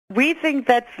We think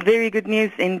that's very good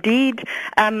news indeed.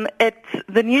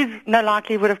 The news no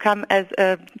likely would have come as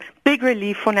a big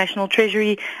relief for National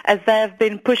Treasury, as they have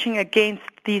been pushing against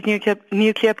these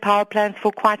nuclear power plants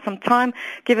for quite some time,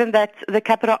 given that the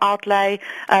capital outlay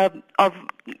of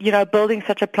building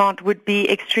such a plant would be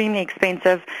extremely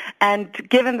expensive, and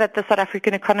given that the South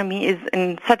African economy is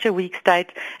in such a weak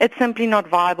state, it's simply not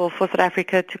viable for South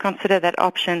Africa to consider that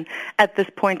option at this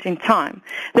point in time.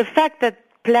 The fact that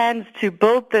plans to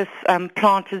build this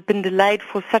plant has been delayed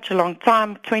for such a long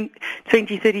time,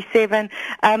 2037.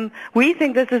 We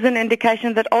think this is an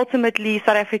indication that ultimately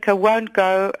South Africa won't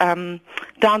go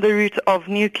down the route of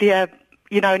nuclear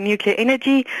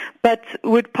energy, but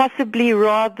would possibly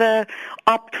rather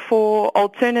opt for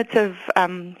alternative,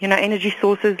 energy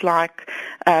sources like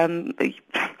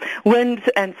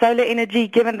wind and solar energy,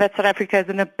 given that South Africa has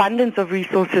an abundance of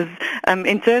resources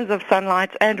in terms of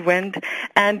sunlight and wind.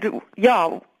 And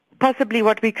possibly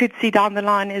what we could see down the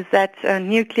line is that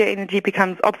nuclear energy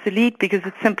becomes obsolete because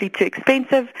it's simply too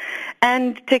expensive,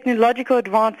 and technological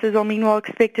advances are meanwhile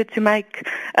expected to make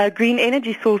green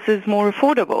energy sources more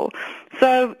affordable.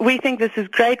 So we think this is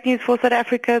great news for South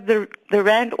Africa. The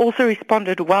Rand also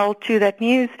responded well to that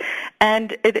news,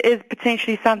 and it is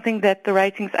potentially something that the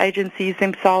ratings agencies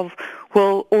themselves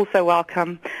will also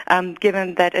welcome,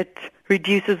 given that it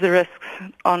reduces the risks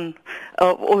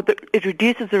it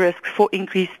reduces the risk for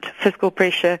increased fiscal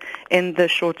pressure in the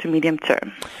short to medium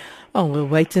term. Oh, we'll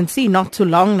wait and see. Not too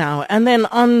long now. And then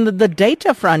on the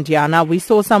data front, Yana, we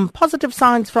saw some positive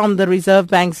signs from the Reserve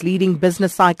Bank's leading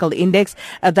business cycle index.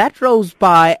 That rose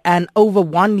by an over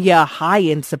 1 year high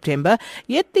in September.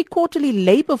 Yet the quarterly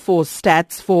labor force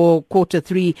stats for quarter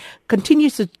 3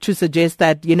 continues to suggest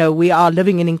that, we are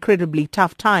living in incredibly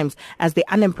tough times as the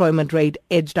unemployment rate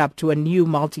edged up to a new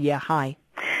multi-year high.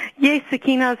 Yes,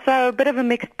 Sakina, so a bit of a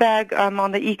mixed bag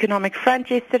on the economic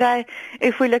front yesterday.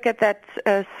 If we look at that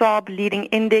SARB leading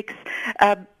index,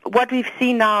 what we've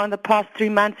seen now in the past 3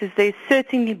 months is there's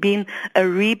certainly been a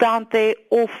rebound there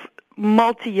off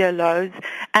multi-year lows,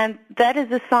 and that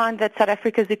is a sign that South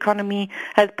Africa's economy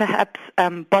has perhaps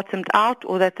bottomed out,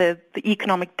 or that the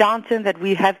economic downturn that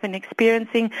we have been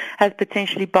experiencing has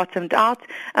potentially bottomed out,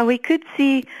 and we could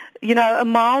see, a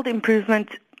mild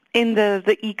improvement in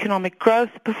the economic growth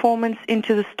performance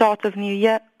into the start of the new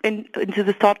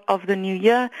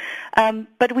year.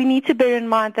 But we need to bear in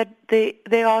mind that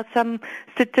there are some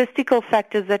statistical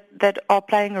factors that are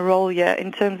playing a role here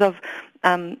in terms of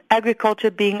agriculture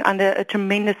being under a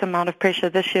tremendous amount of pressure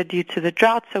this year due to the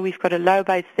drought. So we've got a low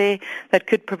base there that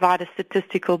could provide a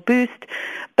statistical boost.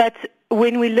 But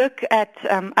when we look at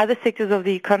other sectors of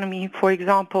the economy, for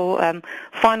example,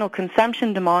 final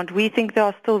consumption demand, we think there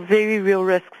are still very real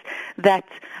risks that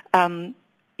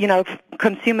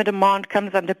consumer demand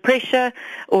comes under pressure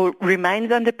or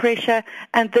remains under pressure,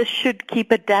 and this should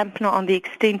keep a dampener on the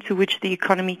extent to which the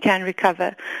economy can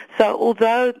recover. So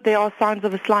although there are signs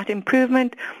of a slight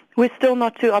improvement, we're still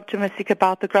not too optimistic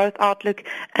about the growth outlook,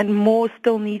 and more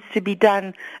still needs to be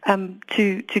done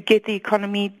to get the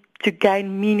economy to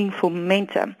gain meaningful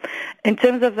momentum. In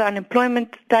terms of the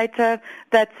unemployment data,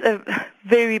 that's a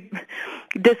very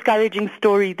discouraging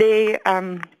story there.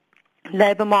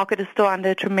 Labour market is still under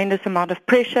a tremendous amount of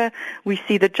pressure. We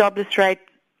see the jobless rate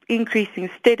increasing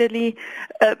steadily.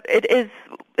 It is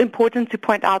important to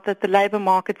point out that the labour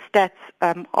market stats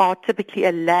are typically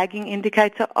a lagging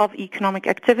indicator of economic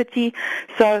activity.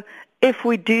 So if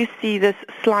we do see this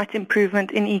slight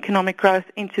improvement in economic growth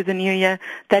into the new year,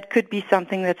 that could be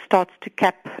something that starts to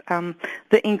cap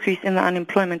the increase in the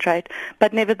unemployment rate.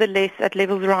 But nevertheless, at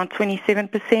levels around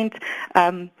 27%,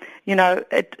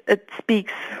 it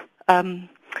speaks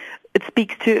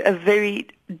to a very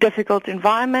difficult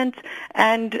environment,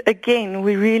 and again,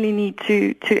 we really need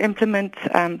to implement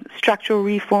structural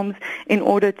reforms in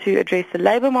order to address the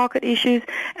labour market issues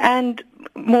and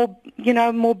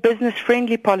more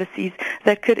business-friendly policies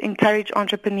that could encourage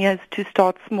entrepreneurs to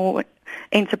start small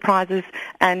enterprises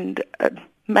and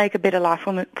make a better life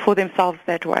for themselves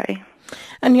that way.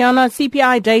 And Yana,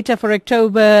 CPI data for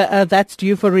October, that's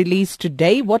due for release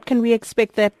today. What can we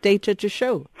expect that data to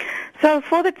show? So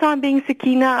for the time being,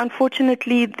 Sakina,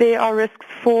 unfortunately, there are risks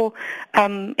for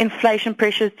inflation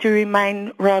pressures to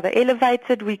remain rather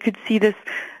elevated. We could see this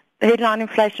headline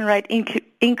inflation rate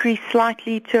increase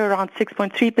slightly to around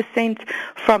 6.3%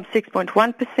 from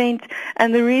 6.1%.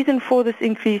 And the reason for this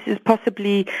increase is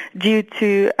possibly due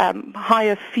to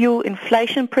higher fuel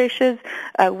inflation pressures,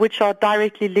 which are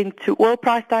directly linked to oil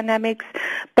price dynamics.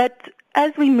 But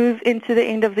as we move into the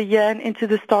end of the year and into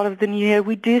the start of the new year,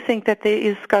 we do think that there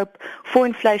is scope for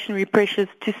inflationary pressures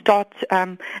to start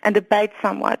and abate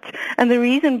somewhat. And the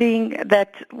reason being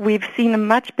that we've seen a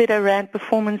much better rand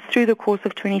performance through the course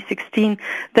of 2016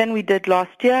 than we did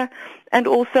last year, and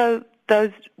also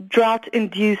those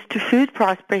drought-induced food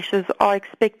price pressures are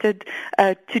expected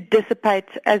to dissipate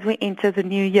as we enter the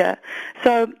new year.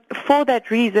 So for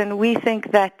that reason, we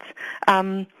think that,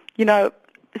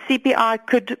 CPI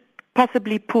could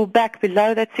possibly pull back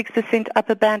below that 6%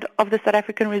 upper band of the South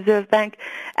African Reserve Bank,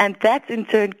 and that in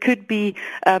turn could be,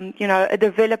 a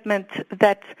development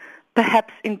that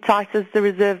perhaps entices the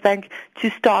Reserve Bank to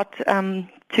start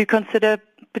to consider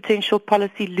potential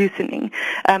policy loosening,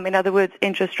 in other words,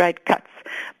 interest rate cuts.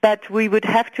 But we would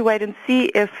have to wait and see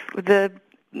if the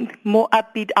more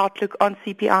upbeat outlook on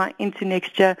CPI into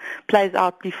next year plays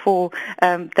out before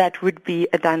that would be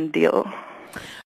a done deal.